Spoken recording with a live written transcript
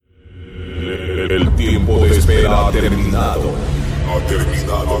tiempo de espera ha terminado.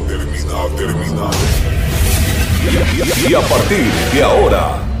 Y a partir de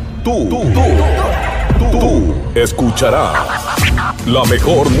ahora, tú escucharás la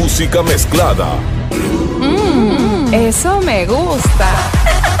mejor música mezclada. Eso me gusta.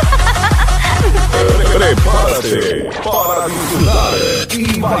 Prepárate para disfrutar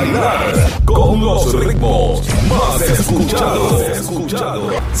y bailar con los ritmos más escuchados.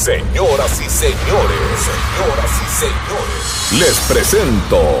 Señoras y señores, les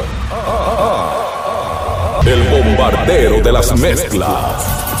presento el bombardero de las mezclas.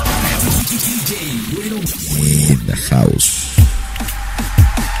 In the house.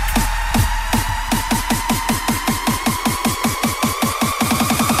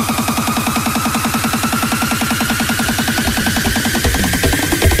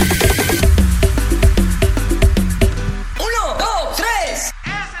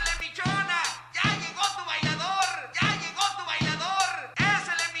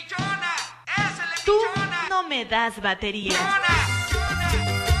 Das batería.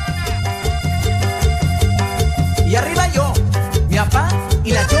 Y arriba yo, mi papá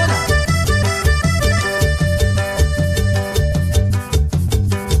y la chona.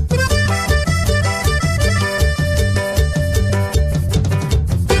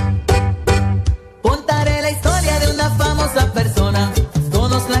 Contaré la historia de una famosa persona.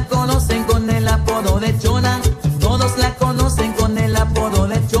 Todos la conocen con el apodo de Chona. Todos la conocen con el apodo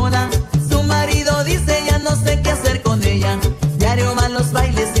de Chona. Su marido dice ya no sé qué hacer con ella. Diario va a los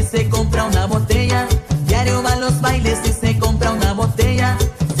bailes y se compra una botella. Diario va a los bailes y se compra una botella.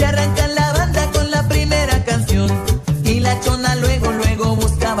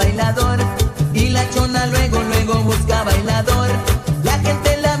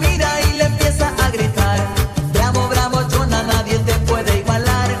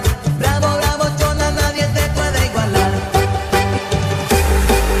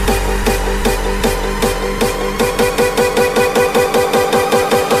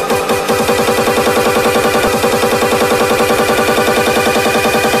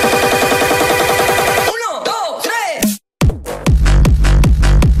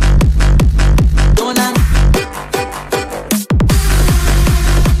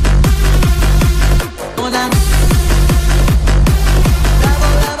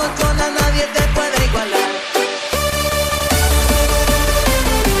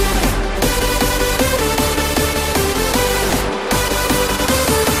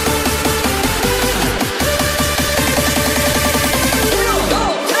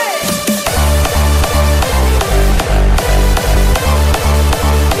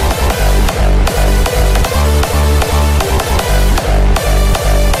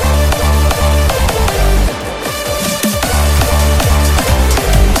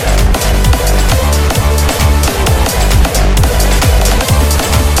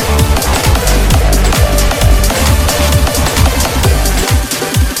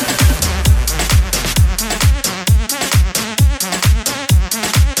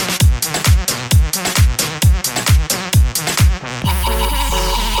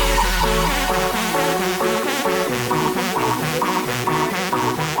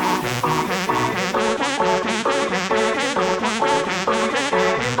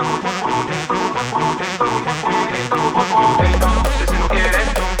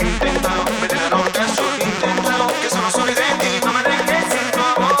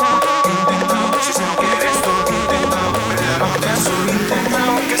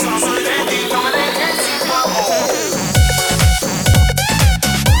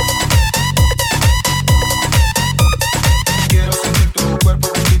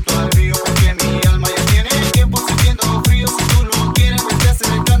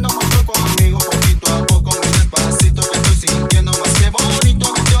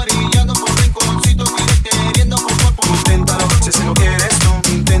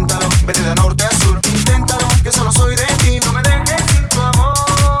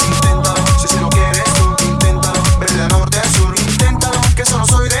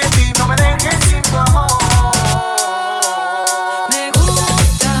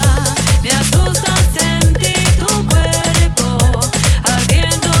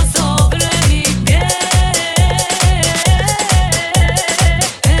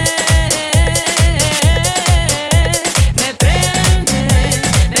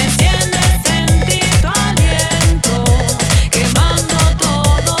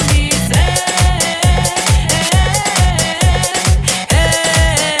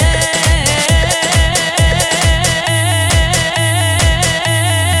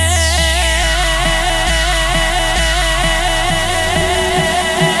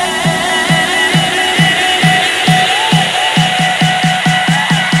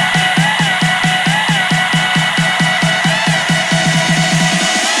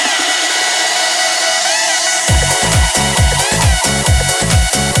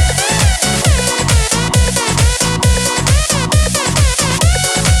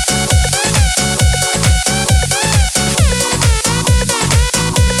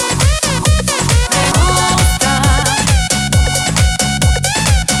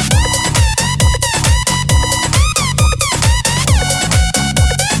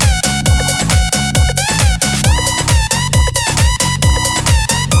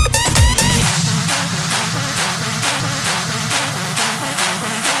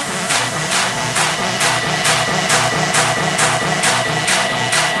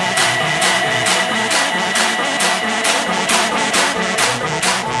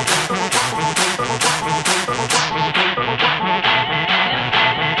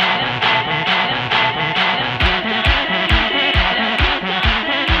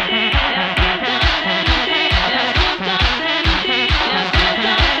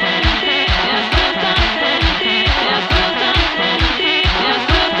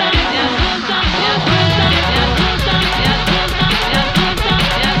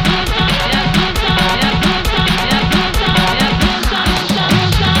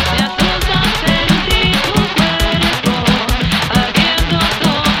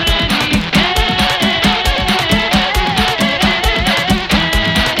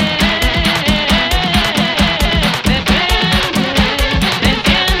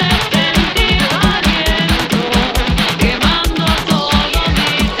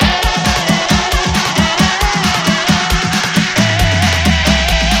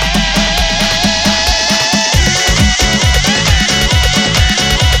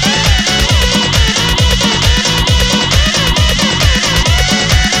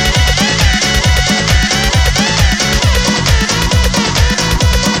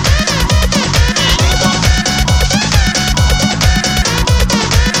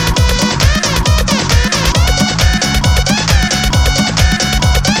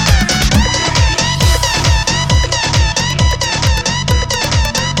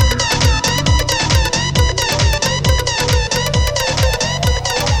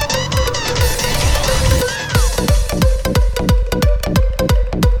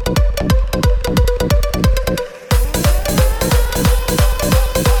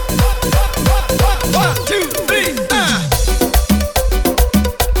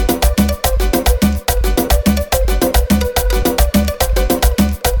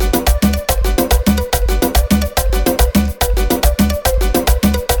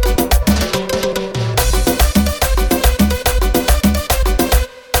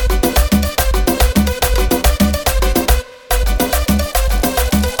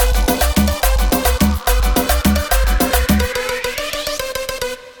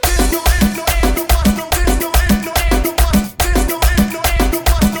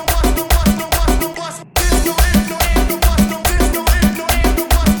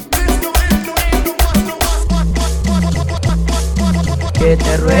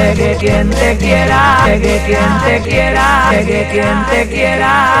 te ruegue quien te quiera, que quien te quiera, que quien te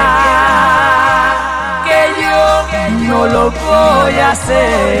quiera, que yo no lo voy a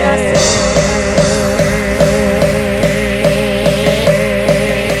hacer.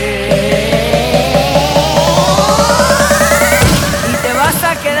 Y te vas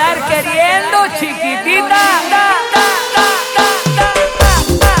a quedar queriendo, chiquitita.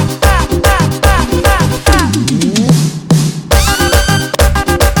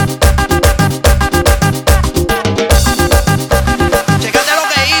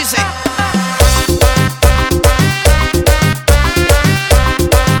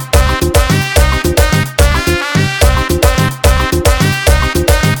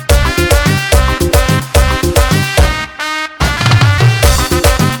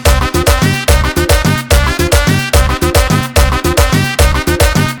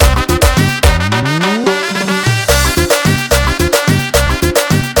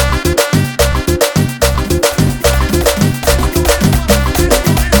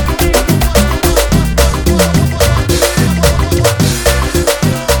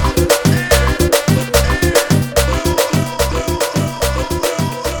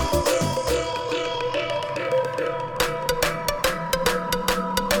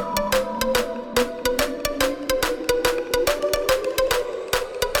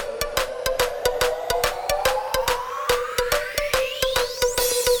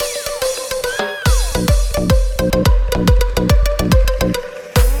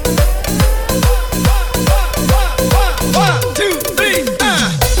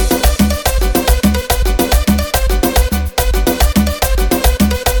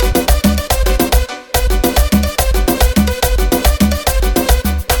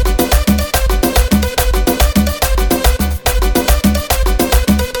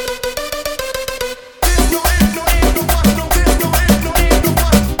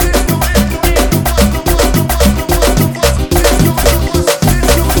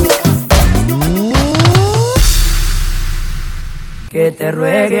 Que te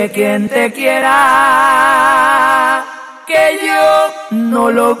ruegue quien te quiera, que yo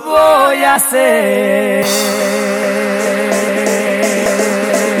no lo voy a hacer.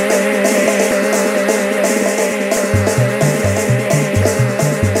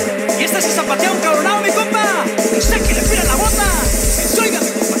 Y este se zapatea un cabronado, mi compa. Y sé que le tira la bota. Que se oiga,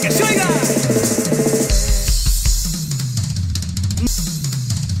 mi compa, que se oiga.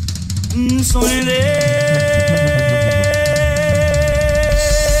 Soy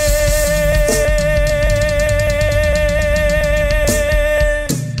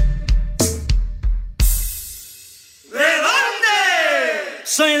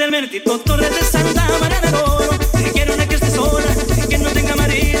soy del Mertito Torres de Santa María del Oro. Que quiero una que esté sola, que no tenga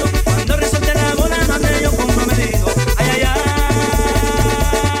marido. Cuando resuelte la bola no ande yo comprometido. Ay, ay, ay.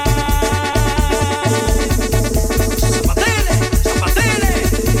 Zapatele, zapatele,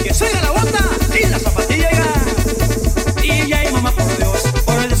 que soy de la bota y la zapatilla llega. Y ya, y mamá, por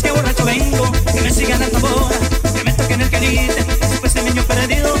Dios que borracho vengo. Que me sigan la tambora, que me toquen el querite. Después de niño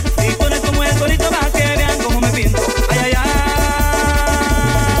perdido y poner como el torito para que vean cómo me pinto. Ay, ay, ay.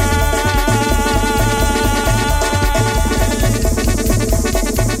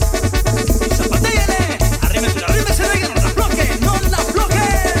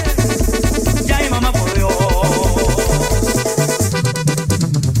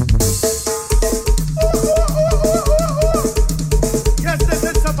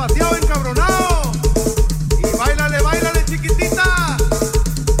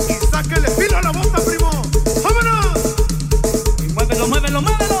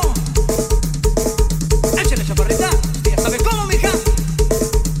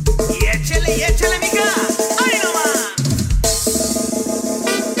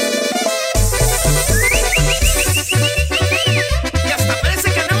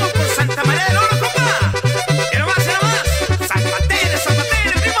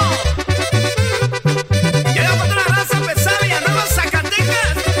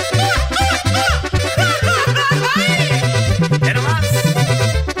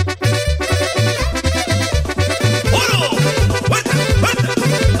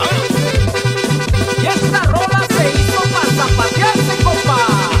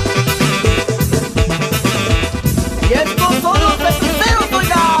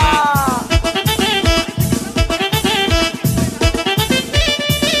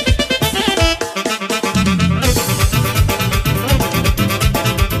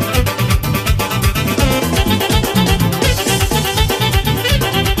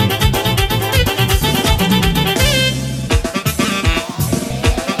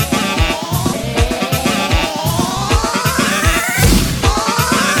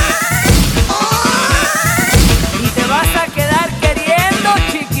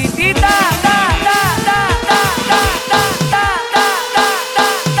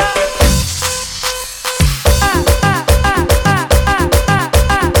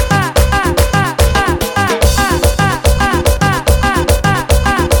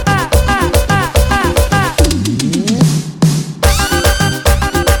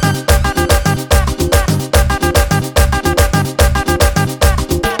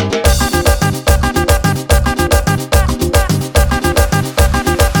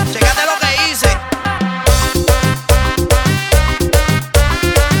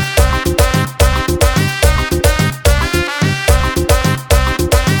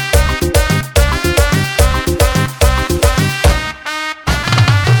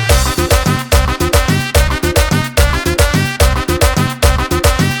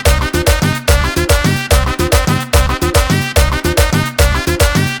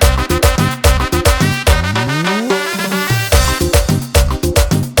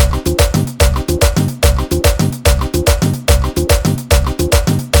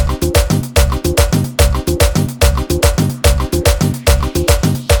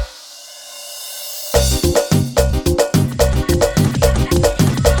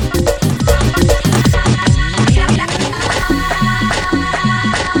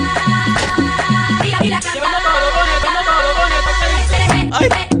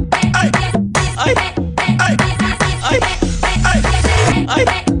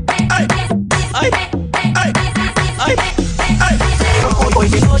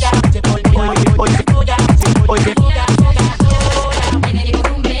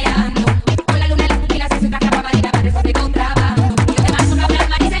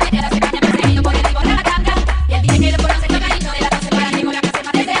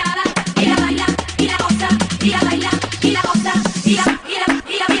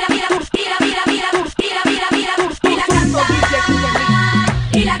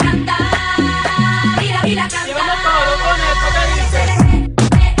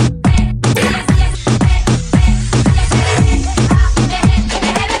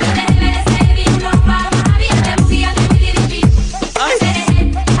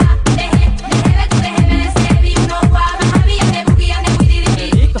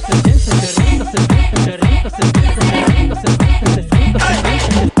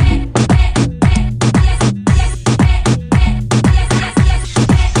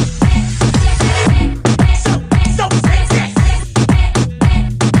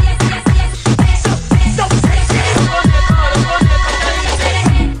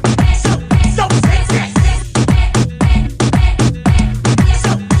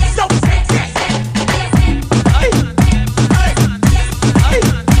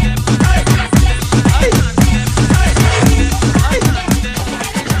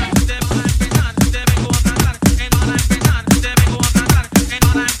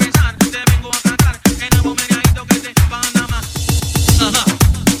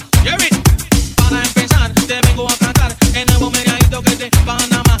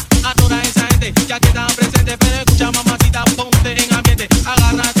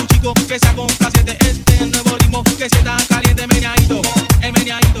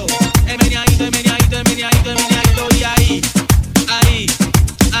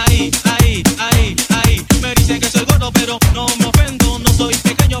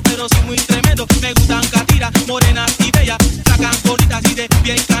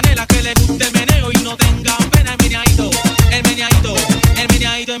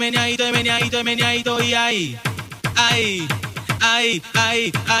 meneadito y ahí, ahí, ahí,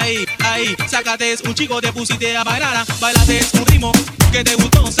 ahí, ahí, ahí. Sácate un chico, te pusiste a bailar, bailate un ritmo que te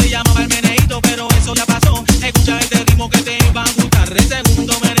gustó, se llamaba el meneadito, pero eso ya pasó. Escucha este ritmo que te va a gustar. El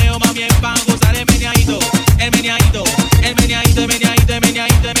segundo meneo más bien va a gozar el meneadito, el meneadito, el meneadito, el meneadito, el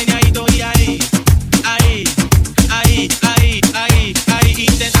meneadito, el meneadito y ahí, ahí, ahí, ahí, ahí, ahí.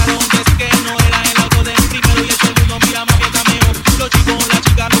 Intentaron decir que no era el auto del primero y el segundo, mira más bien cameo. Los chicos, las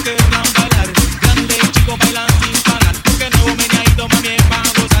chicas no querían bailar, grandes chicos bailan sin parar, porque el nuevo meneadito más bien va a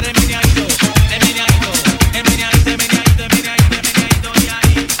gozar el meneadito, el meneadito, el meneadito, el meneadito, el meneadito, el meneadito y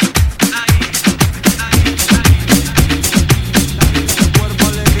ahí, ahí, ahí, ahí.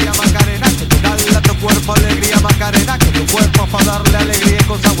 Dale a tu cuerpo alegría Macarena, que tu cuerpo pa' darle alegría y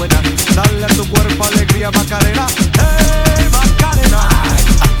cosas buenas. Dale a tu cuerpo alegría Macarena, hey Macarena.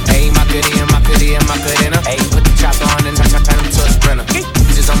 Hey Macarena, Macarena, Macarena. Hey, put the chopper on and turn him to a sprinter.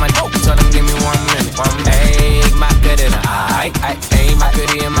 Just on my dope, tell him give me 1 minute. Hey Macarena, aight, aight. Hey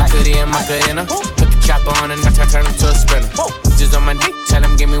Macarena, Macarena, Macarena. Put the chopper on and turn him to a sprinter. Just on my dick, tell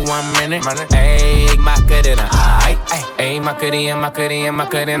him give me 1 minute. Hey Macarena, aight, aight. Hey Macarena, Macarena,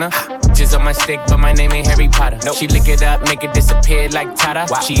 Macarena. Just on my stick, but my name ain't Harry Potter. Nope. She lick it up, make it disappear like Tata.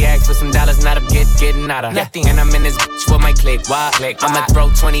 Wow. She asked for some dollars, not a getting out of. Nothing. And I'm in this bitch with my click. Why? I'ma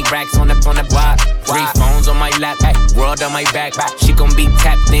throw 20 racks on the block. 3 phones on my lap, ay, world on my back. She gon' be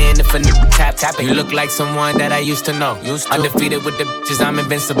tapped in if a nigga tap. You look like someone that I used to know. Undefeated with the bitches, I'm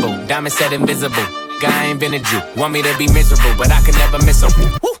invincible. Diamond said invisible. Guy ain't been a Jew. Want me to be miserable, but I can never miss him.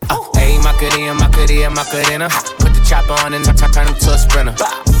 Hey, Macarena, Macarena, Macarena. Put the chopper on and turn him to a sprinter.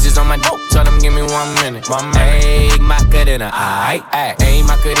 Just on my dope, tell him give me 1 minute. Hey, Macarena, aight, aight. Hey,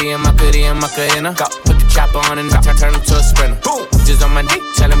 Macarena, Macarena, Macarena. Put the chopper on and turn him to a sprinter. Just on my dick,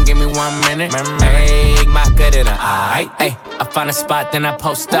 tell him give me 1 minute. Hey, Macarena, aight, aight. I find a spot, then I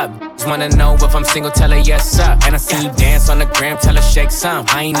post up. Just wanna know if I'm single, tell her yes, sir. And I see you dance on the gram, tell her shake some.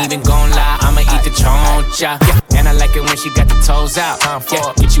 I ain't even gon' lie, I'ma eat the choncha. And I like it when she got the toes out.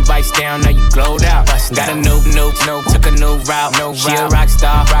 Yeah, get you iced down, now you glowed out. Got a new, took a new route. She a rock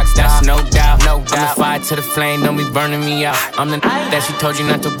star, that's no doubt. I'm the fire to the flame, don't be burning me out. I'm the that she told you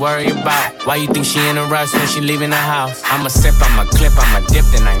not to worry about. Why you think she in a rush when she leaving the house? I'ma sip, I'ma clip, I'ma dip,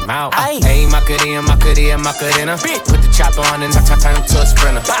 then I'm out. Hey, Macarena, Macarena, Macarena. Put the chopper on and turn him to a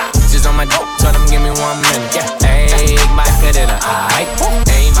sprinter. Just on my dope, tell him give me 1 minute. Hey, Macarena, aight.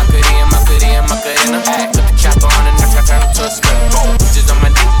 Hey, Macarena, Macarena, Macarena. Put the chopper on and turn him to a sprinter. Just on my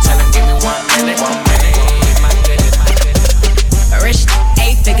dope, tell him give me 1 minute. Hey, Macarena. A rich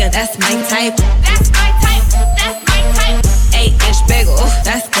 8-figure, that's my type. That's my type, that's my type. 8-inch bagel,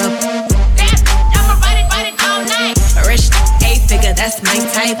 that's good. I'ma ride it all night. A rich 8-figure, that's my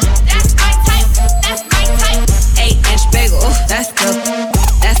type. That's my type, that's my type. 8-inch bagel, that's good.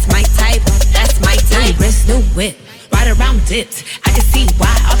 That's my type, that's my type. New wrist, new whip, ride around dipped. I can see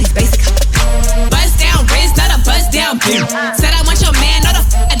why all these basic. Buzz down wrist, not a buzz down bitch. Said I want your man, not a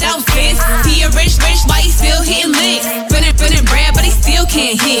I don't fit. He a rich, why he still hitting licks? Spinning bread, but he still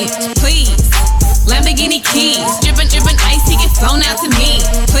can't hit. Please, Lamborghini keys, drippin' ice, he get flown out to me.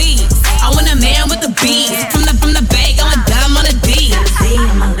 Please, I want a man with the beats. From the bag, I'm a dime on a D. Privacy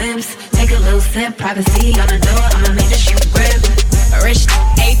on my lips, take a little sip. Privacy on the door, I'ma make this shit grip. A rich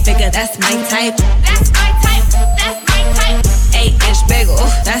 8-figure, that's my type. That's my type, that's my type. 8-inch bagel,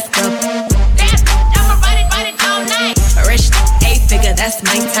 that's good. I'ma ride it all night. A rich 8-figure, that's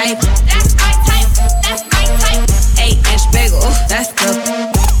my type. That's my type, that's my type. 8-inch bagel, that's good.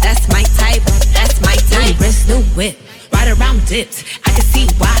 That's my type, that's my type. New wrist, new whip, ride around dipped. I can see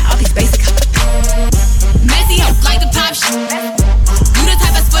why all these basic. Messy up like the pop shit. You the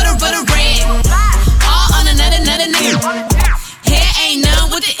type of sputter for the red. All on another nigga. Hair ain't none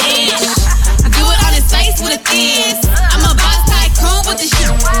with the edge. I do it on his face with a thiz. I'm a boss tycoon with the shit.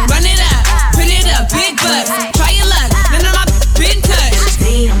 Run it up, print it up, big bucks. Try your luck, none of my been touched.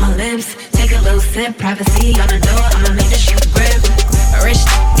 Privacy on my lips, take a little sip. Privacy on the door, I'ma make this shit grip. A rich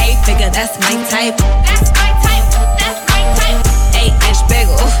 8-figure, that's my type. That's my type, that's my type. 8-inch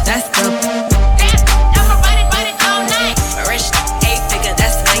bagel, that's good. I'ma ride it all night. A rich 8-figure,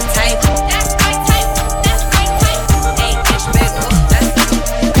 that's my type. That's my type, that's my type. 8-inch bagel, that's good.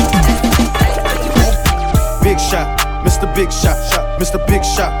 Big shot, Mr. Big Shot, Mr. Big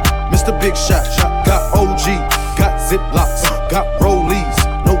Shot, Mr. Big Shot. Got OG, got Ziplocs, got Rollies,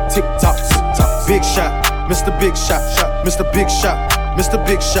 no TikToks. Big shot, Mr. Big Shot, Mr. Big Shot, Mr.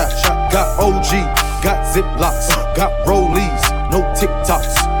 Big Shot. Got OG, got Ziplocs, got Rollies, no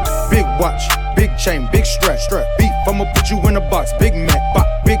TikToks. Big watch, big chain, big strap. Beef, I'ma put you in a box. Big Mac, pop,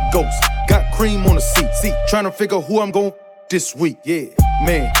 big ghost. Got cream on the seat. Tryna figure who I'm gon' this week. Yeah,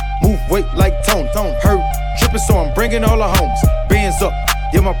 man. move weight like Tony. Hurt, trippin', so I'm bringing all the homies. Bands up,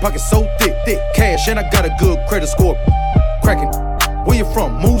 yeah, my pocket's so thick, cash, and I got a good credit score. Crackin', where you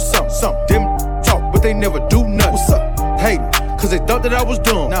from? Move something. Them talk, but they never do nothing. What's up? Hatin', cause they thought that I was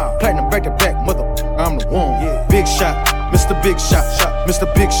dumb. Platinum back to back, mother, I'm the one. Yeah. Big shot, Mr. Big Shot, Mr.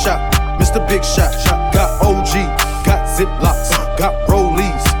 Big Shot, Mr. Big Shot. Got OG, got Ziplocs, got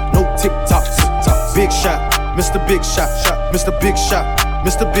Rollies, no TikToks. Big shot, Mr. Big Shot, Mr. Big Shot,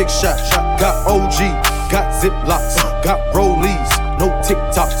 Mr. Big Shot. Got OG, got Ziplocs, got Rollies, no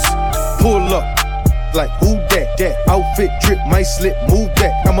TikToks. Pull up, like who that? Outfit drip, might slip, move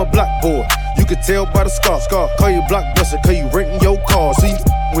back. I'm a block boy, you can tell by the scar. Call you blockbuster, cause you renting your car. So you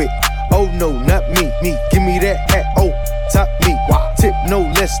with, oh no, not me. Give me that hat, oh, top me. Tip no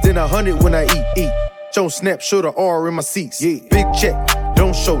less than 100 when I eat. Don't snap, show the R in my seats. Yeah. Big check,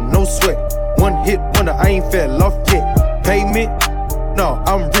 don't show no sweat. One hit wonder, I ain't fell off yet. Payment? No,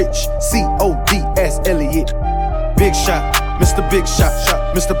 I'm rich. C-O-D-S Elliot. Big shot, Mr. Big Shot,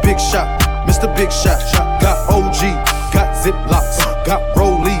 Mr. Big Shot, Mr. Big Shot. Got OG, got Ziplocs, got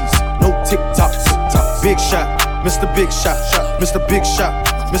Rollies, no TikToks. Big shot, Mr. Big Shot, Mr. Big Shot,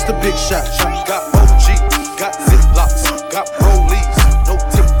 Mr. Big Shot. Got OG, got Ziplocs, got Rollies, no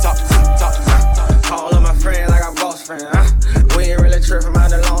TikToks. All of my friends, I got boss friends. We ain't really tripping about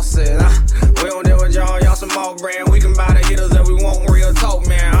the losses. We don't deal with y'all some more brand. We can buy the hitters that we want, real talk,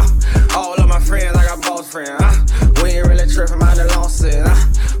 man. All of my friends, I got boss friends. We ain't really tripping about the losses.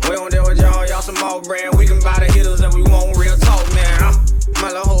 We don't deal with y'all some more brand. We can buy the hitters that we want, real talk, man. My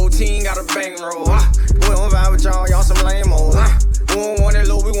little whole team got a bankroll. We don't vibe with y'all some lame-os. We don't want it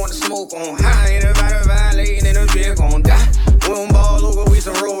low, we want to smoke on. Ain't nobody violating in a big on that. We don't ball over, we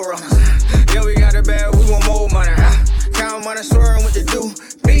some roll runners. Yeah, we got it bad, we want more money. Count money, swearing what to do.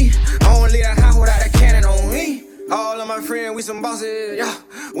 Me, I don't leave the house without a cannon on me. All of my friends, we some bosses, yeah.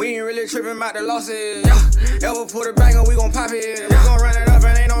 We ain't really tripping about the losses, yeah. Ever put it back and we gon' pop it. We gon' run it up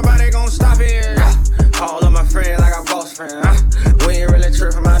and ain't nobody gon' stop it, yeah. All of my friends, I got boss friends, we ain't really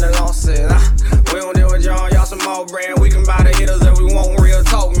tripping about the losses, We don't deal with y'all some more brand. We can buy the hitters that we want, real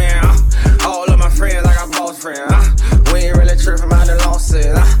talk, man. All of my friends, I got boss friends, we ain't really tripping about the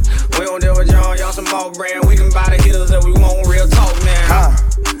losses, We don't deal with y'all some more brand. We can buy the hitters that we want, real talk, man.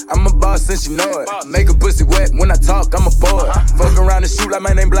 I'm a boss since you know it. Make a pussy wet when I talk, I'm a boy. Fuck around and shoot like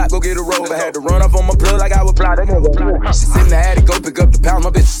my name Block, go get a robe. I had to run off on my plug like I would fly. She sit in the attic, go pick up the pound.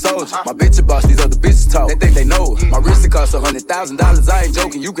 My bitch a soldier. My bitch a boss, these other bitches talk. They think they know it. My wrist it costs $100,000, I ain't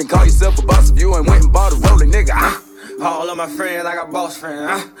joking. You can call yourself a boss if you ain't went and bought a rolling nigga. All of my friends, I got boss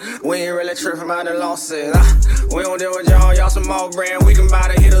friends. We ain't really tripping about the losses. We don't deal with y'all some more brand. We can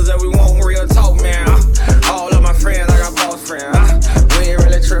buy the hitters that we want, real talk, man. All of my friends, I got boss friends. We ain't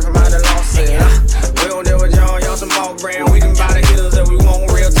really tripping about the losses. We don't deal with y'all some more brand. We can buy the hitters that we want,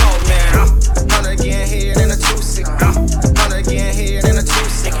 real talk, man. 100 again here in a 2-6. 100 again here in a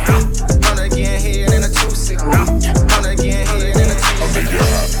 2-6. 100 again here in a 2-6. 100 again here in a 2-6.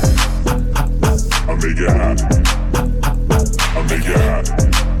 I'll make it hot. I'll make it hot.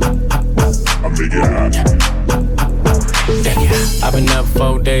 I'll make it hot. I've been up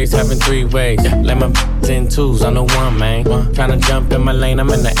 4 days, having 3 ways. Let my in twos, I know one, man. Tryna jump in my lane, I'm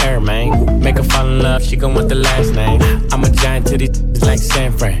in the air, man. Make her fall in love, she gon' want the last name. I'm a giant to these like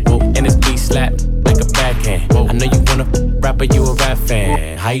San Fran. And this beat slap like a backhand. I know you wanna rapper, you a rap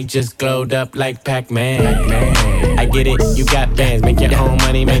fan. How you just glowed up like Pac-Man? I get it, you got bands. Make your own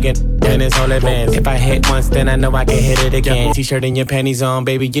money, make it in this whole advance. If I hit once, then I know I can hit it again. T-shirt and your panties on,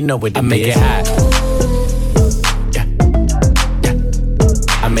 baby, you know what it is. I make it hot.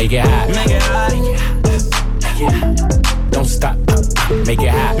 I make it hot. Make it hot. Don't stop. Make it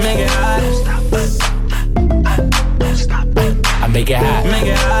hot. Make it hot. Don't stop. I make it hot. Make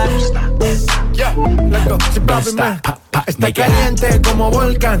it hot. Yeah, let's go. Don't stop. Está caliente como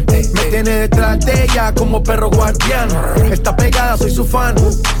volcán. Me tiene detrás de ella como perro guardián. Está pegada, soy su fan.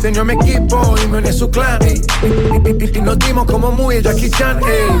 Señor mi equipo y me une su clan. Y nos dimos como muy Jackie Chan.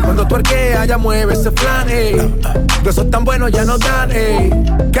 Cuando tuerquea ya mueve ese flan. Besos tan buenos ya no dan.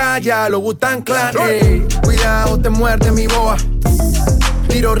 Calla, lo Wu-Tang Clan. Cuidado, te muerde mi boa.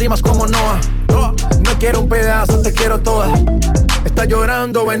 Tiro rimas como Noah. No quiero un pedazo, te quiero toda. Está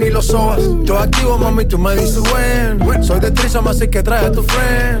llorando, ven y lo sobas. Yo activo, mami, tú me dices when. Soy de Trisom, así que trae a tu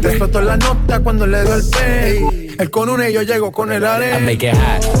friend. Te explotó la nota cuando le doy el pay. Él con una y yo llego con el ale. I make it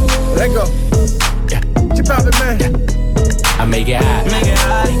hot. Let's go. Yeah. Chip out it, man. I make it hot. Make it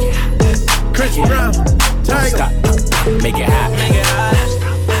hot. Chris Brown. Don't stop. Make it hot. Make it hot.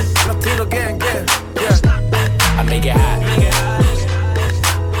 Latino gang, yeah. I make it hot. Make it hot.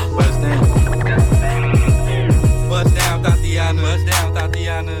 Bust down, Tatiana. Bust down,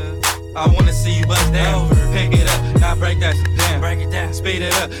 Tatiana. speed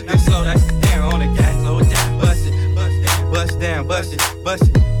it up, now slow that down on the gas, slow it down, bust it, bust down, bust it,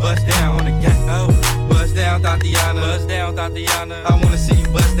 bust down on the gas, bust down, Tatiana, I wanna see you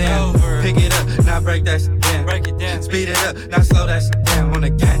bust down, pick it up, now break that down, break it down, speed it up, now slow that down on the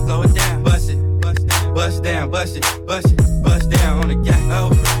gas, slow it down, bust it, bust down, bust down on the gas,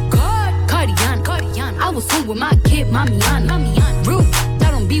 Cardiana, I was home with my kid, Mamiana, rude,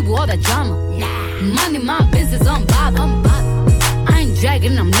 I don't be with all that drama, minding my business, I'm Bob, I ain't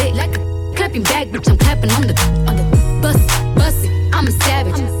dragging, I'm lit like a clapping back, bitch, I'm clapping on the bust it, I'm a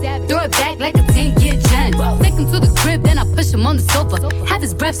savage, throw it back like a 10-year challenge, take him to the crib, then I push him on the sofa, have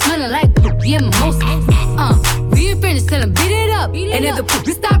his breath smelling like yeah, mimosa, we ain't finished, tell him beat it up, and if the poop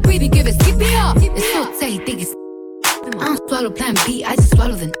stop breathing, give it, skip it up, it's so tight, he think it's, I don't swallow plan B, I just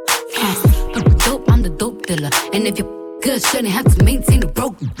swallow the dope, I'm the dope dealer, and if you're good, shouldn't have to maintain the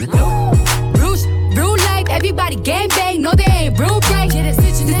broke. Real life, everybody gang bang, no they ain't real bright. Yeah,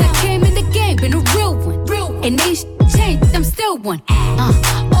 since I came in the game, been a real one. And they changed, I'm still one.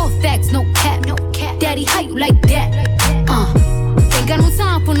 All facts, no cap. Daddy, how you like that? Ain't got no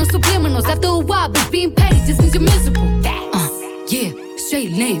time for no subliminals. After a while, but being petty just means you're miserable. Yeah,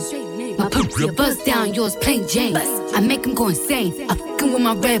 straight lane. My pussy buzz down, yours plain Jane. I make him go insane. I fucking with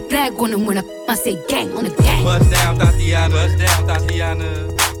my red flag on him when I say gang on the gang. Buzz down, Tatiana.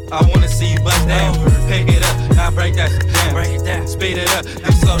 I wanna see you bust down, pick it up, now break that down, break it down, speed it up, now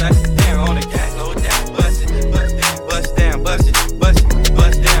slow that down on the gas, slow it down, bust down, bust down on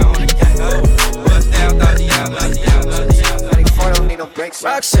the gas, bust down, Tatiana.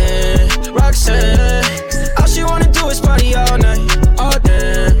 Roxanne, all she wanna do is party all night, all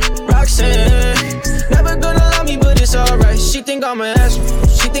day. Roxanne, never gonna love me, but it's alright. She think I'm an asshole,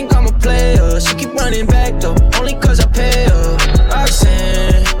 she think I'm a player. She keep running back though, only cause I pay her.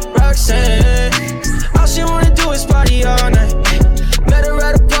 Roxanne, all she wanna do is party all night. Met her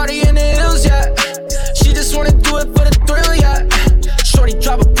at a party in the hills, yeah. She just wanna do it for the thrill, yeah. Shorty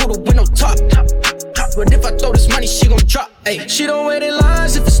drive a poodle with no top. But if I throw this money, she gon' drop. Ay. She don't wait in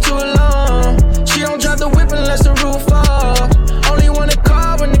lines if it's too long. She don't drive the whip unless the roof off. Only wanna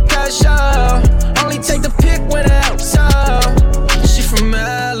call when the cash out. Only take the pic when the outside. She from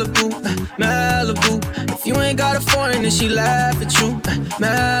Malibu. If you ain't got a foreign, then she laugh at you.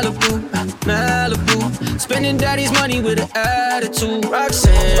 Malibu. Spending daddy's money with an attitude.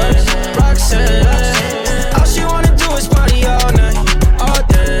 Roxanne. All she wanna do is party all night, all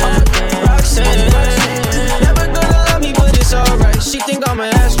day. Roxanne, never gonna love me, but it's alright. She think I'm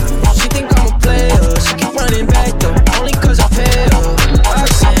an asshole, she think I'm a player. She keep running back though, only cause I pay her.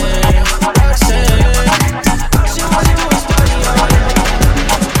 Roxanne, all she wanna do is party all night.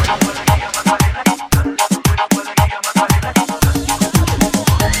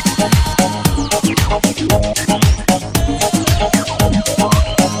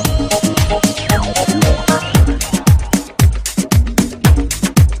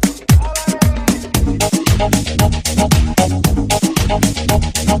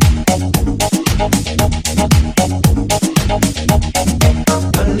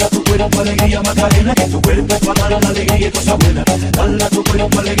 Macarena, que tu cuerpo es para dar la alegría y cosa buena. Dale a tu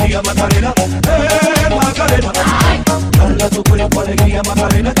cuerpo alegría, Macarena, Macarena. Dale a tu cuerpo alegría,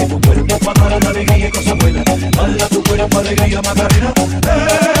 Macarena, que tu cuerpo es para dar la alegría y cosa buena. Dale a tu cuerpo alegría, Macarena,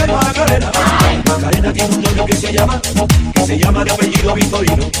 Macarena. Macarena tiene un novio que se llama de apellido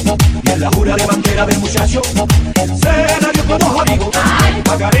Vitorino. Y en la jura de bandera del muchacho se la dio con dos amigos.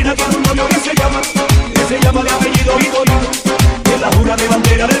 Macarena tiene un novio que se llama de apellido Vitorino. Y en la jura de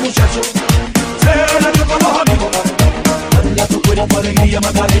bandera del muchacho se la dio con los amigos. Dale a tu cuerpo alegría,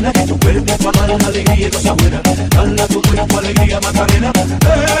 Macarena, que tu cuerpo es para dar una alegría y cosa buena. Dale a tu cuerpo alegría, Macarena,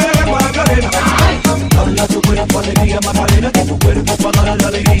 Macarena. Dale a tu cuerpo alegría, Macarena, que tu cuerpo es para dar la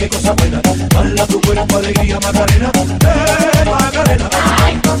alegría y cosa buena. Dale a tu cuerpo alegría, Macarena, Macarena.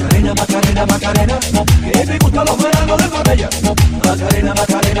 Macarena, Macarena, Macarena, que te gustan los veranos de Marbella. Macarena,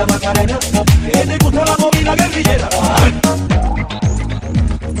 Macarena, Macarena, que te gusta la movida guerrillera.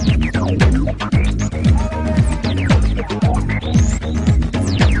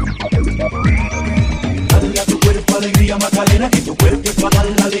 Alegría, Macarena, que tu cuerpo es para dar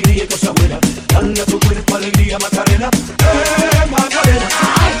la alegría y cosa buena. Dale a tu cuerpo alegría, Macarena, Macarena.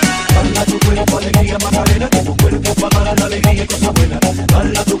 Dale a tu cuerpo alegría, Macarena, que tu cuerpo es para dar la alegría y cosa buena.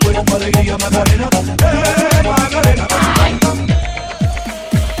 Dale a tu cuerpo alegría, Macarena, Macarena.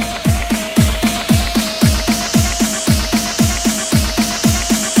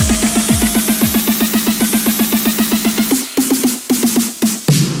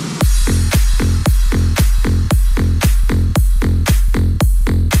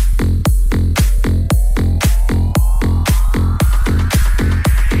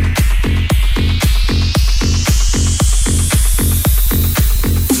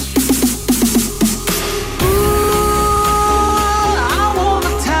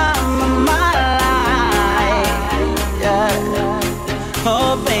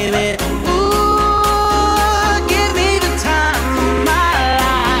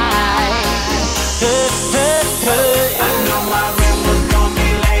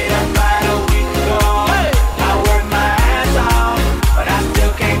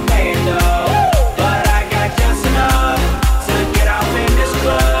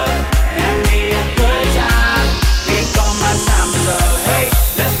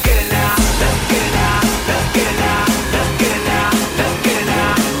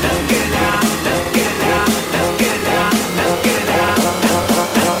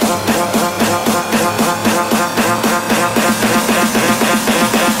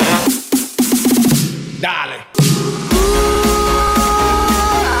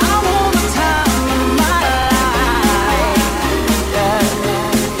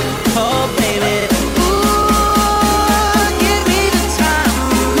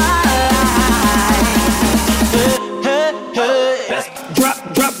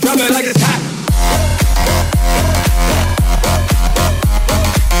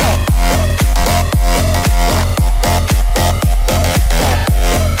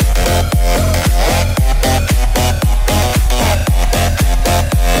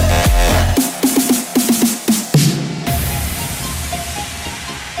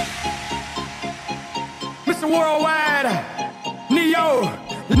 Boston worldwide. Neo,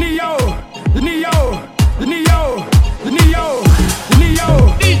 the Neo, the Neo, the Neo, the Neo, the Neo, the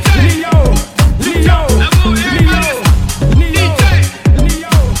Neo, the Neo, the Neo.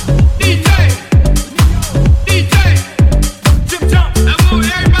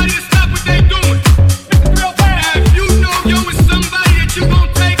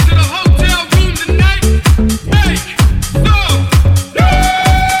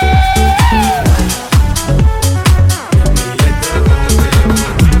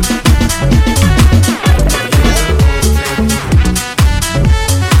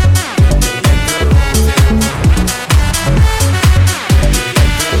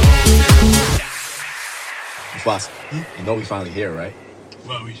 You know we finally here, right?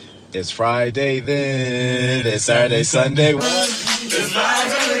 Well, it's Friday then, it's Saturday, Sunday. It's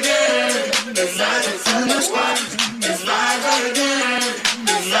Friday again, it's Friday, Sunday. It's Friday again,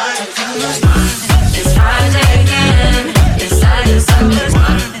 it's Friday, Sunday. It's Friday again, it's Saturday, Sunday.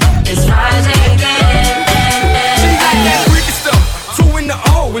 It's Friday again. She got that freaky stuff, 2 in the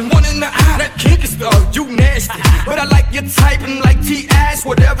O and 1 in the I. That kinky stuff, you nasty, but I like your type and like T-ass,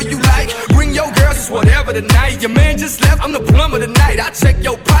 whatever you like. Bring your girls, it's whatever tonight. Your man just left, I'm the plumber tonight. I check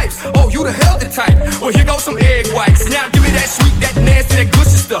your pipes, oh, you the healthy type. Well, here goes some egg whites. Now give me that sweet, that nasty, that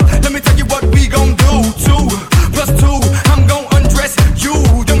gushy stuff. Let me tell you what we gon' do. 2 + 2, I'm gon' undress you.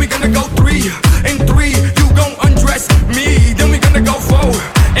 Then we gonna go 3 and 3, you gon' undress me. Then we gonna go 4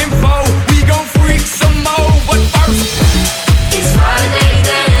 and 4, we gon' freak some more. But first, it's Friday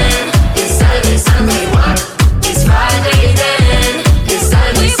then, it's Saturday, Sunday. It's Friday then, it's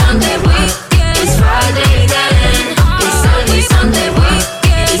Saturday, Sunday. It's Friday then, it's Saturday, Sunday.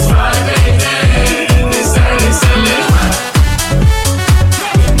 It's Friday then, it's Saturday, Sunday.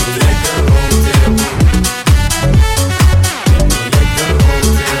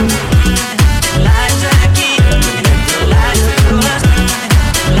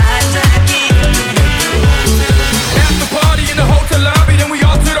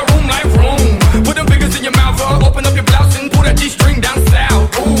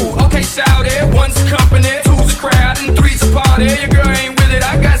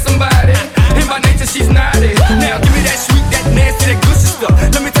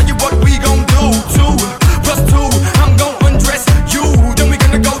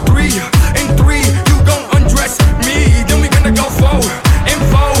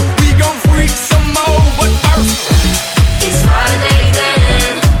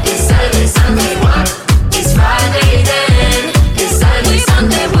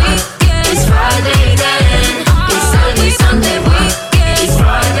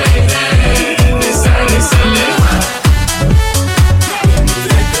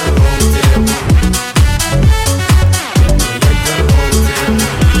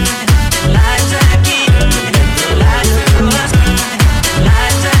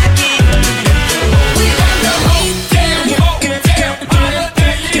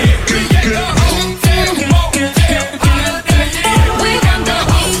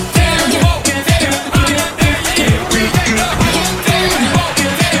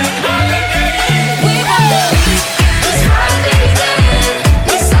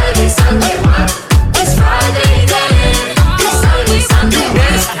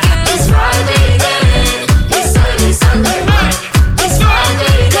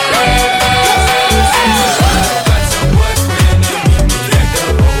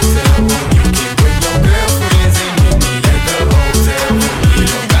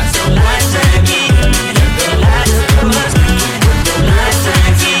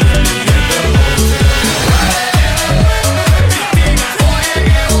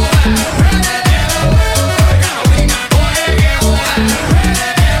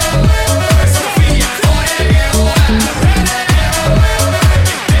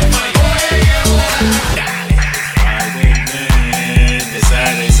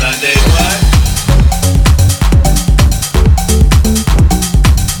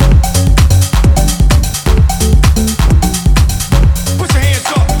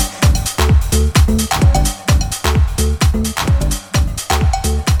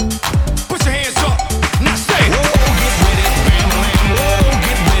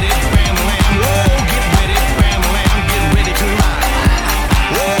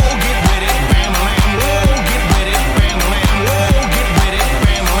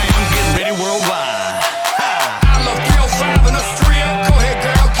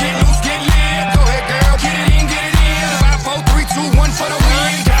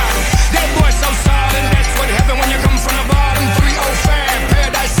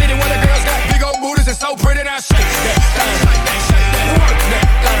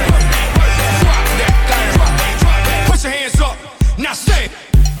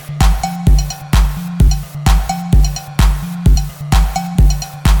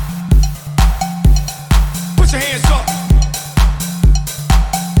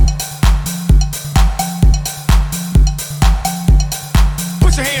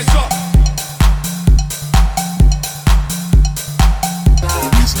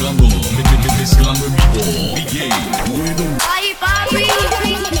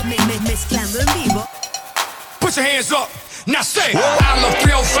 hands up. Now say, I love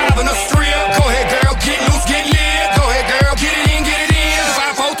 305 in the strip. Go ahead, girl, get loose, get lit. Go ahead, girl, get it in, get it in.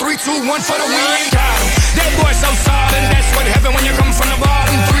 5, 4, 3, 2, 1 for the win. Got him. That boy so solid, that's what heaven when you come from the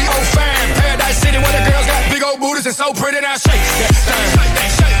bottom. 305, Paradise City, where the girls got big old booties and so pretty. Now shake that thing, shake that,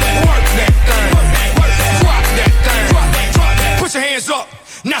 shake that, work that thing, work that, work that, drop that thing, drop that, drop that. Put your hands up.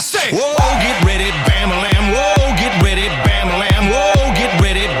 Now say, whoa, get ready, bam-a-lam. Whoa, get ready, bam-a-lam. Whoa, get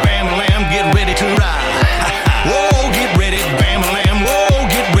ready, bam-a-lam. Get ready to ride. Whoa, get ready, bam-a-lam. Whoa,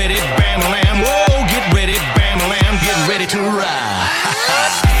 get ready, bam-a-lam. Whoa, get ready, bam-a-lam. Get ready to ride.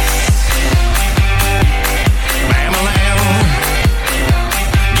 Bam-a-lam.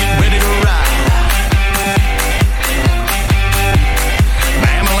 Get ready to ride.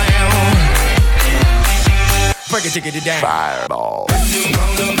 Bam-a-lam. Break it, take it down. Fireball.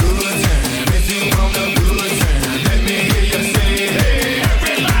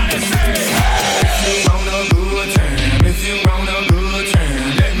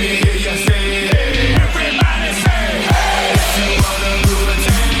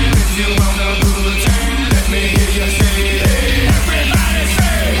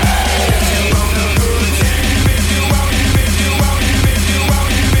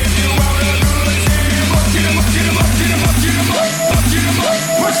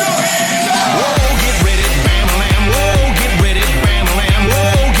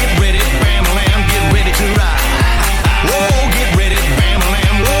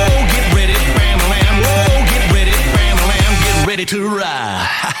 To ride.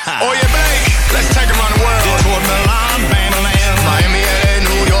 Oh yeah, Blake, let's take him around the world. Detroit, Milan, Bam-a-lam. Miami, LA,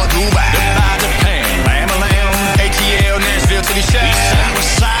 New York, Dubai. Dubai, Japan, Bam-a-lam. ATL, Nashville, to the Shack. East side,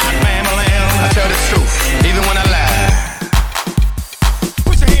 west side, Bam-a-lam. I tell the truth, even when I lie.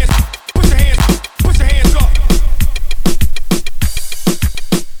 Put your hands, put your hands, put your hands up.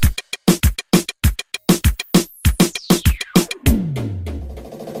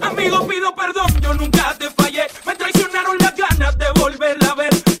 Amigo, pido perdón, yo nunca te fallé. Me traicionaron las ganas de volverla a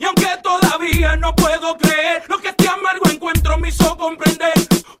ver. Y aunque todavía no puedo creer lo que este amargo encuentro me hizo comprender,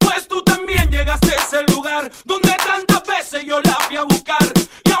 pues tú también llegaste a ese lugar donde tantas veces yo la fui a buscar.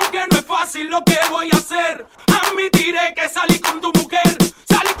 Y aunque no es fácil lo que voy a hacer, admitiré que salí con tu mujer.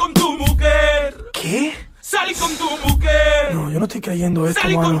 Salí con tu mujer. ¿Qué? Salí con tu mujer. No, yo no estoy creyendo esto,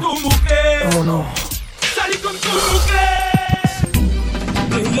 salí mano. con tu mujer. No, no. Salí con tu mujer.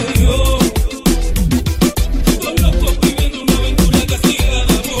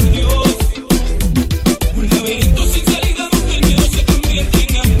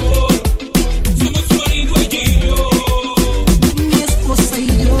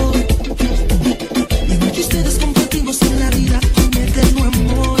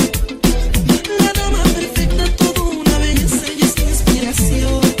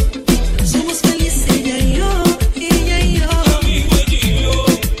 Somos felices ella y yo, ella y yo.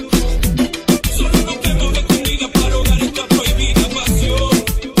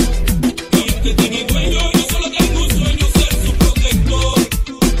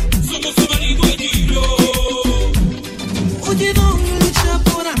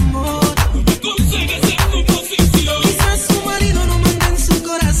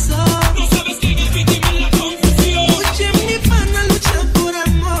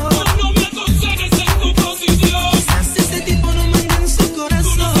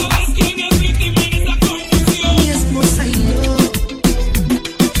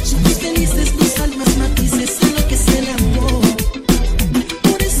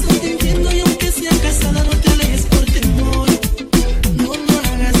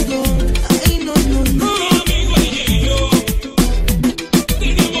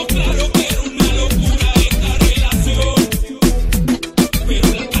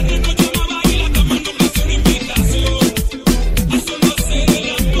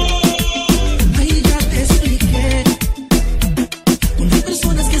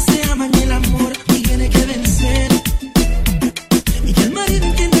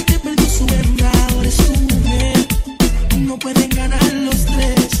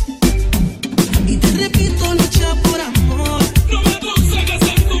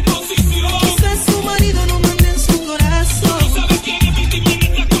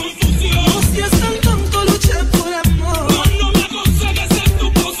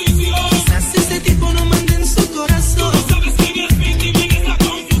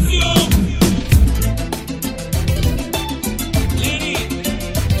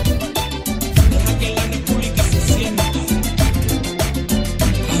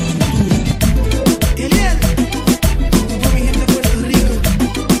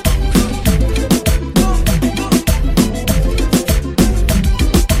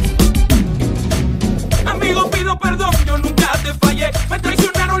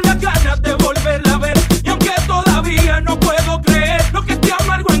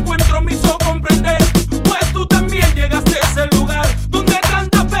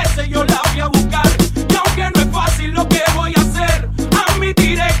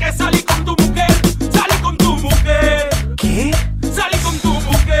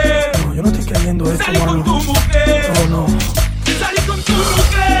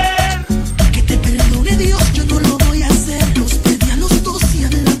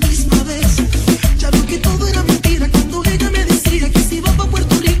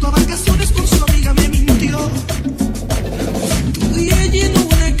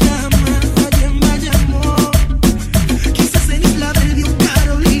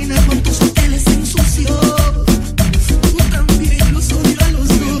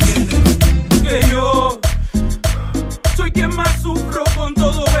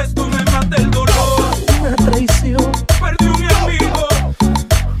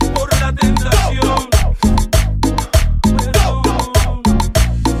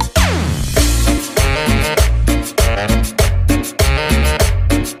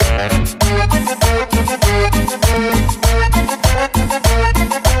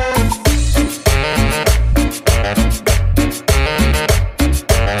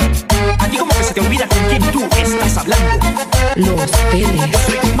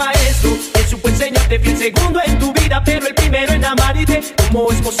 te fui el segundo en tu vida, pero el primero en amarte.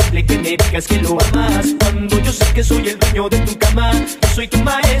 ¿Cómo es posible que me digas que lo amas cuando yo sé que soy el dueño de tu cama? Yo soy tu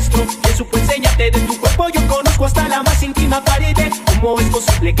maestro, que supo enseñarte de tu cuerpo. Yo conozco hasta la más íntima pared. ¿Cómo es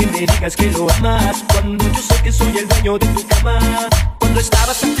posible que me digas que lo amas cuando yo sé que soy el dueño de tu cama? Cuando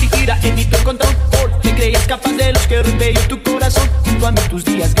estabas afligida, en mí tú encontró un gol. Te creías capaz de los que rompió tu corazón. Junto a mí tus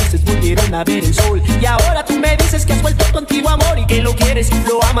días grises volvieron a ver el sol. Y ahora tú me dices que has vuelto a tu antiguo amor y que lo quieres,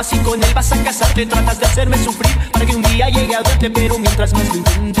 lo amas y con él vas a casarte. Tratas de hacerme sufrir para que un día llegue a verte, pero mientras más lo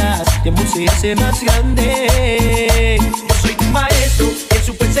intentas, mi amor se hace más grande. Yo soy tu maestro, que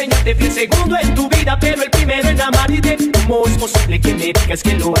supo enseñarte. Fui el segundo en tu vida, pero el primero en amarte. ¿Cómo es posible que me digas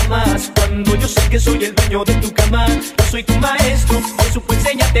que lo amas cuando yo sé que soy el dueño de tu cama? Yo soy tu maestro, que supo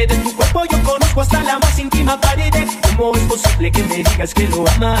enseñarte de tu cuerpo. Yo conozco hasta la más íntima pared. ¿Cómo es posible que me digas que lo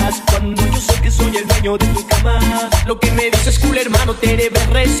amas cuando yo sé que soy el dueño de tu cama? Lo que me dices, cool hermano, te debes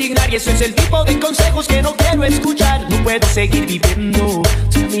resignar. Y eso es el tipo de consejos que no quiero escuchar. No puedo seguir viviendo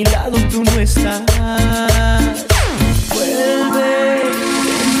si a mi lado tú no estás. Vuelve,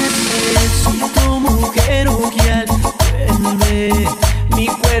 que necesito, mujer ojial. Vuelve, mi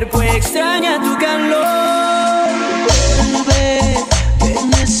cuerpo extraña tu calor. Vuelve, que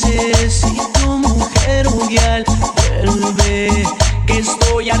necesito, mujer ojial. Vuelve, que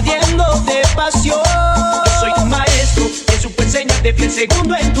estoy ardiendo de pasión. Yo soy tu maestro, que supo enseñarte. Fui el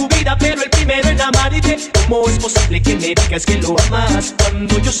segundo en tu vida, pero el primero en amarte. ¿Cómo es posible que me digas que lo amas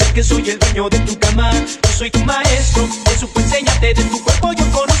cuando yo sé que soy el dueño de tu cama? Yo soy tu maestro, que supo enseñarte de tu cuerpo. Yo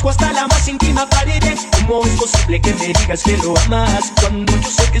conozco hasta la más íntima pared. ¿Cómo es posible que me digas que lo amas cuando yo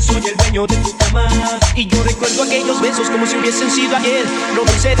sé que soy el dueño de tu cama? Y yo recuerdo aquellos besos como si hubiesen sido ayer. Lo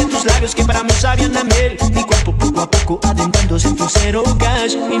besé de tus labios que para mí sabían a miel. Mi cuerpo poco a poco adentrándose en tu cero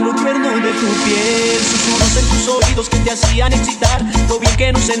cash y lo pierdo de tu piel. Susurros en tus oídos que te hacían excitar. Lo bien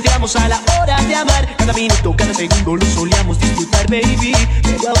que nos sentíamos a la hora de amar. Cada minuto, cada segundo lo solíamos disfrutar, baby,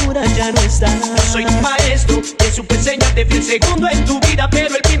 pero ahora ya no estás. Yo soy tu maestro, que supo enseñarte. Fui el segundo en tu vida,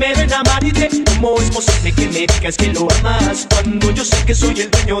 pero el primero en amarte. ¿Cómo es posible que me digas que lo amas cuando yo sé que soy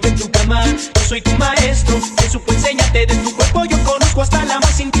el dueño de tu cama? Yo soy tu maestro, que supo enseñarte de tu cuerpo. Yo conozco hasta la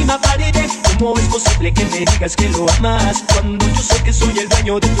más íntima pared. ¿Cómo es posible que me digas que lo amas cuando yo sé que soy el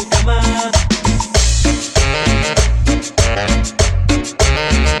dueño de tu cama?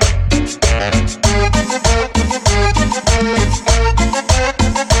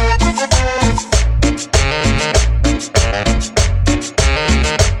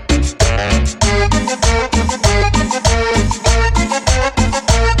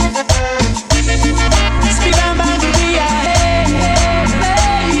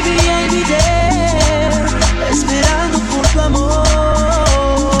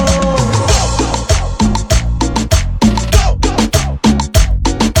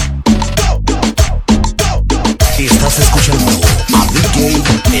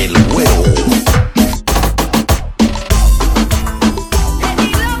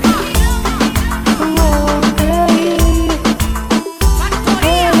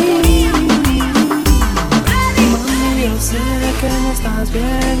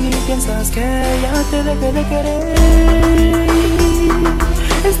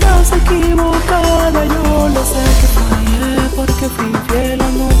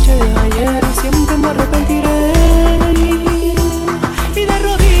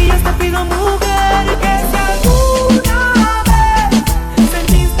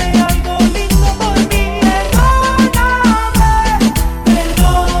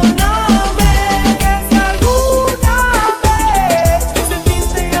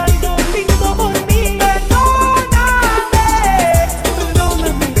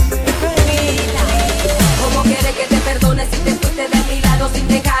 ¿Cómo quieres que te perdone si te fuiste de mi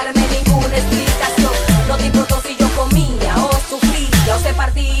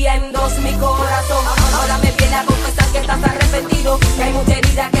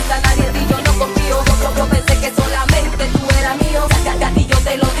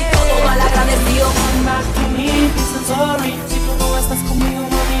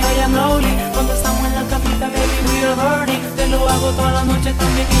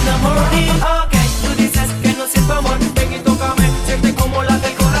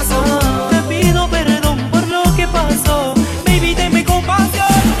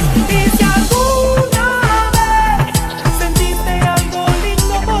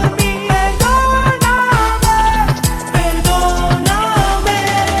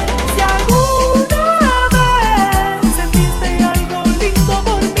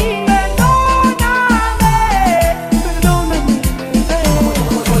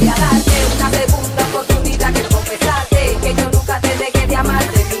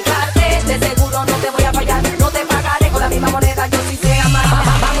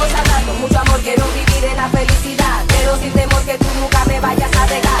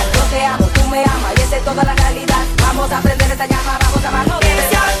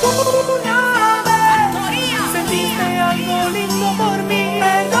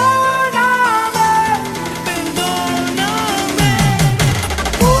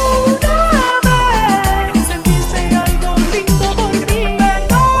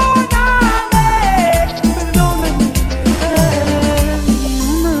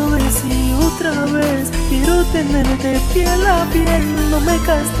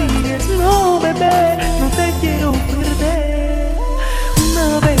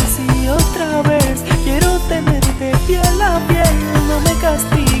no me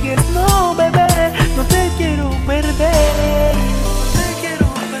castigues, no bebé, no te quiero perder.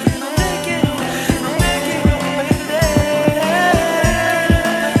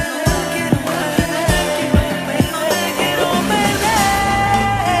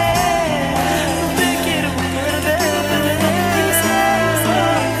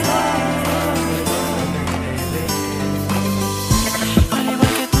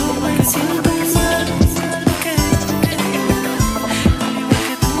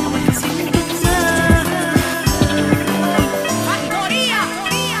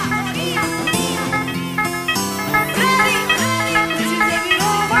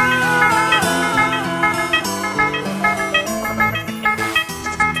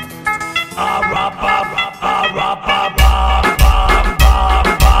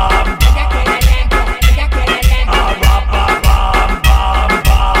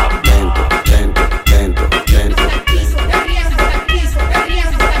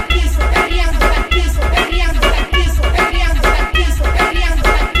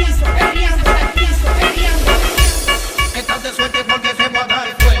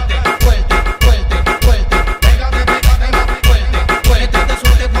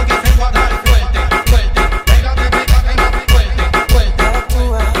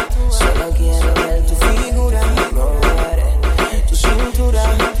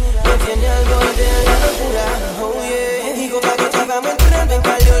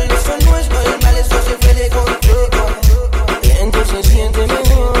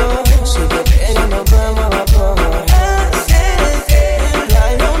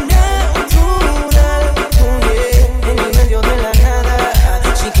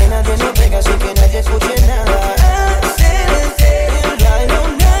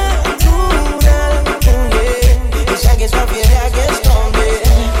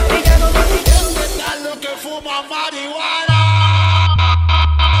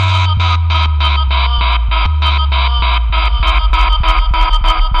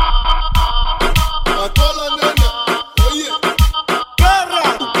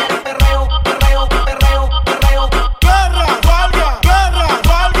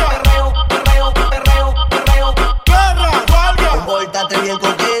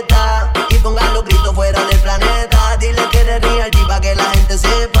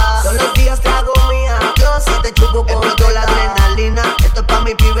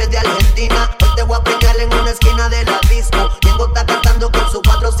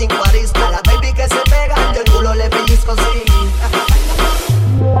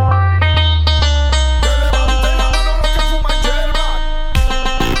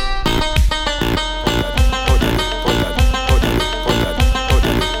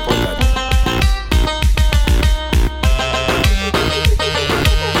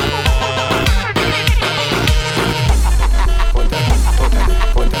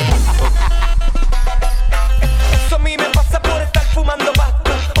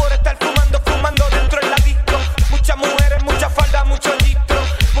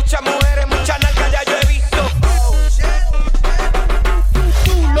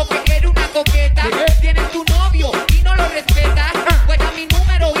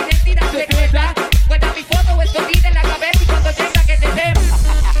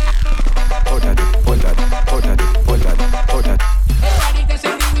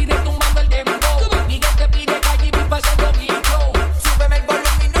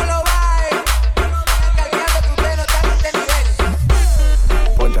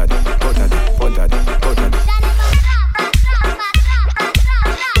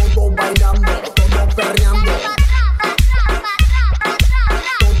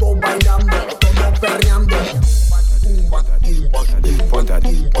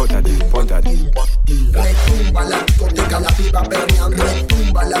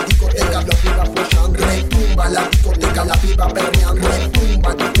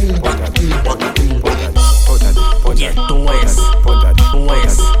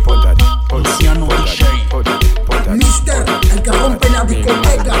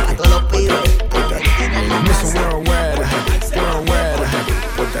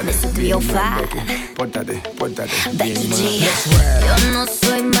 Becky G. Yo no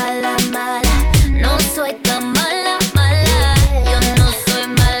soy mala, mala, no soy tan mala, mala. Yo no soy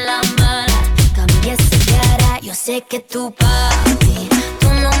mala, mala. Cambié esa cara, yo sé que tú papi, tú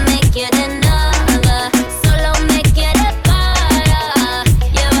no me quieres nada, solo me quieres para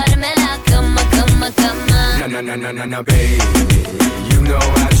llevarme a la cama, cama, cama. Na, baby, you know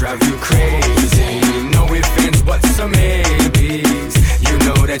I drive you crazy. No ifs, ands, buts, or maybes. You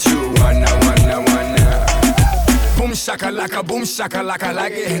know that you wanna. Boom shakalaka,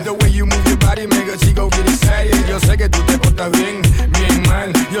 like it. The way you move your body make a chico get excited. Yo sé que tú te portas bien, bien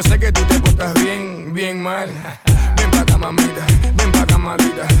mal. Yo sé que tú te portas bien, bien mal. Ven pa' acá, mamita, ven pa' acá,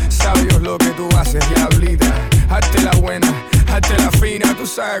 malita. Sabe Dios lo que tú haces, diablita. Hazte la buena, hazte la fina. Tú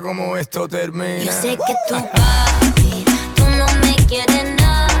sabes cómo esto termina. Yo sé que tú, papi, tú no me quieres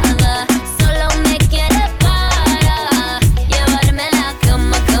nada. Solo me quieres para llevarme a la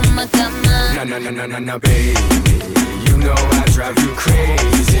cama, cama, cama. Na, baby. You know I drive you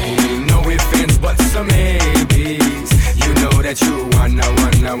crazy. No ifs, ands, buts, or maybes. You know that you wanna.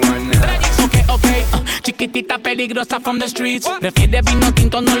 Okay, chiquitita peligrosa from the streets. Prefiere vino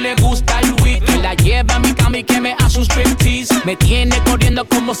tinto, no le gusta el weed. Que la lleva a mi cama y que me hace un striptease. Me tiene corriendo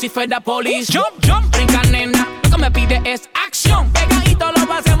como si fuera police. Jump, brinca nena, lo que me pide es acción. Pegadito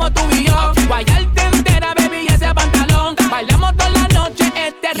lo hacemos tú y yo. Guayarte entera, baby, y ese pantalón. Bailamos toda la noche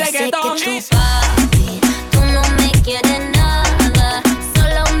este reggaetón. Yo sé que tú, papi, tú no me quieres nada.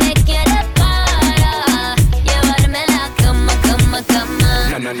 Solo me quieres para llevarme a la cama, cama, cama.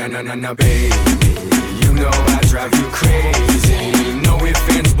 Na, baby. You know I drive you crazy. No ifs,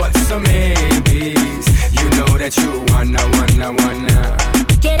 ands, buts, or maybes. You know that you wanna.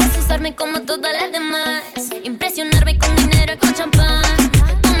 Quieres usarme como todas las demás. Impresionarme con dinero y con champán.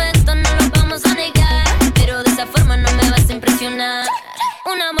 Con esto no lo vamos a negar. Pero de esa forma no me vas a impresionar.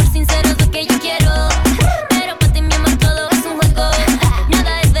 Un amor sincero es lo que yo quiero. Pero para ti mi amor todo es un juego.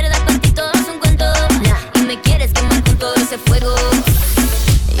 Nada es verdad, para ti todo es un cuento. Y me quieres quemar con todo ese fuego.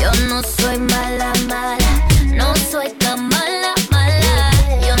 Yo no soy mala, no soy tan mala.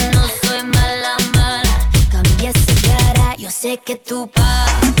 Yo no soy mala. Cambia esa cara, yo sé que tú,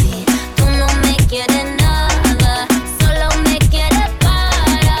 papi, tú no me quieres nada. Solo me quieres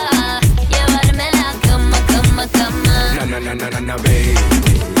para llevarme a la cama, cama, cama. Na, baby.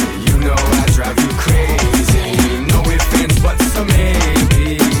 You know I drive you crazy. No ifs, ands, buts, or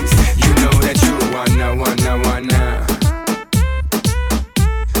maybes. You know that you wanna.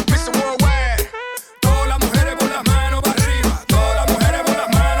 Mr. Worldwide, todas las mujeres con las manos para arriba. Todas las mujeres con las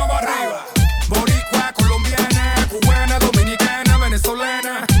manos para arriba. Boricua, colombiana, cubana, dominicana,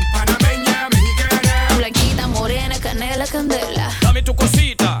 venezolana, panameña, mexicana. Blanquita, morena, canela, candela. Dame tu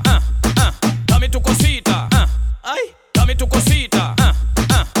cosita, dame tu cosita, ay, dame tu cosita,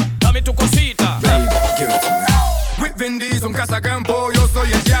 dame tu cosita. Baby, give it to me. With Vin Diesel, un cazacampo, yo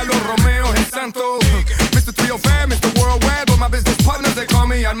soy el diablo, Romeo es el santo. Mr. 305, Mr. Worldwide, but my business partners, they call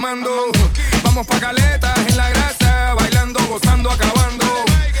me Armando. Vamos pa' Caleta, en la grasa, bailando, gozando, acabando.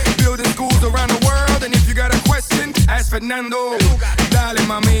 Building schools around the world, and if you got a question, ask Fernando. Dale,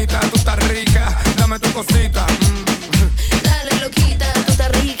 mamita, tú estás rica, dame tu cosita. Dale, loquita, tú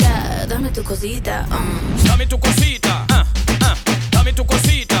estás rica. Dame tu cosita. Dame tu cosita, dame tu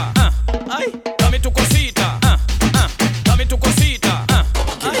cosita, ay, dame tu cosita, dame tu cosita,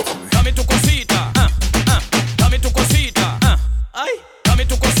 ay, dame tu cosita, dame tu cosita, ay, dame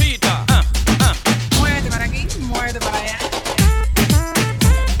tu cosita. Muévete para aquí, muévete para allá.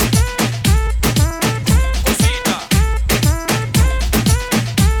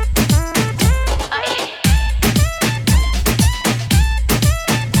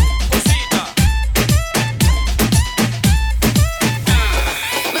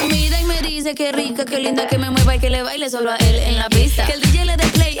 Qué rica, qué linda, que me mueva y que le baile solo a él en la pista. Que el DJ le dé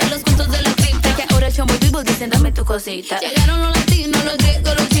play a los puntos de la cripta. Que ahora chombo y people dicen dame tu cosita. Llegaron los latinos, los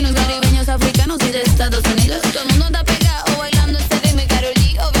griegos, los chinos, caribeños, africanos y de Estados Unidos. Todo el mundo está pegado bailando este ritmo y Karol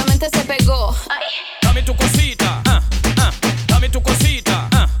G obviamente se pegó. Ay. Dame tu cosita, dame tu cosita,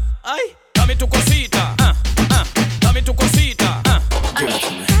 ay, dame tu cosita, dame tu cosita, ay.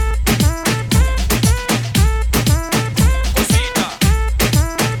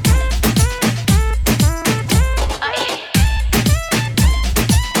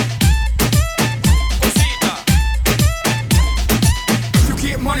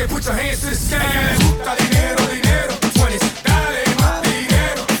 Put your hands to the sky. Le gusta dinero, dinero. 20s, dale más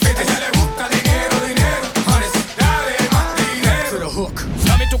dinero. 20 ya le gusta dinero, dinero. 100s, dale más dinero. To the hook.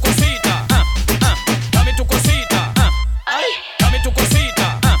 Dame tu cosita, dame tu cosita, ay, dame tu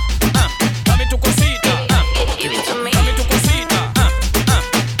cosita, dame tu cosita, dame tu cosita,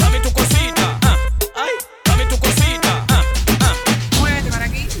 dame tu cosita, ay, dame tu cosita, Muévete para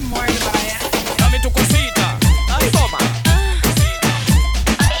aquí, muévete para allá. dame tu cosita, ay, toma.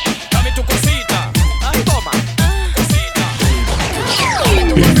 Dame tu cosita, ay, toma.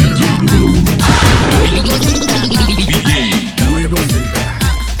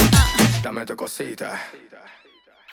 Dame tu cosita.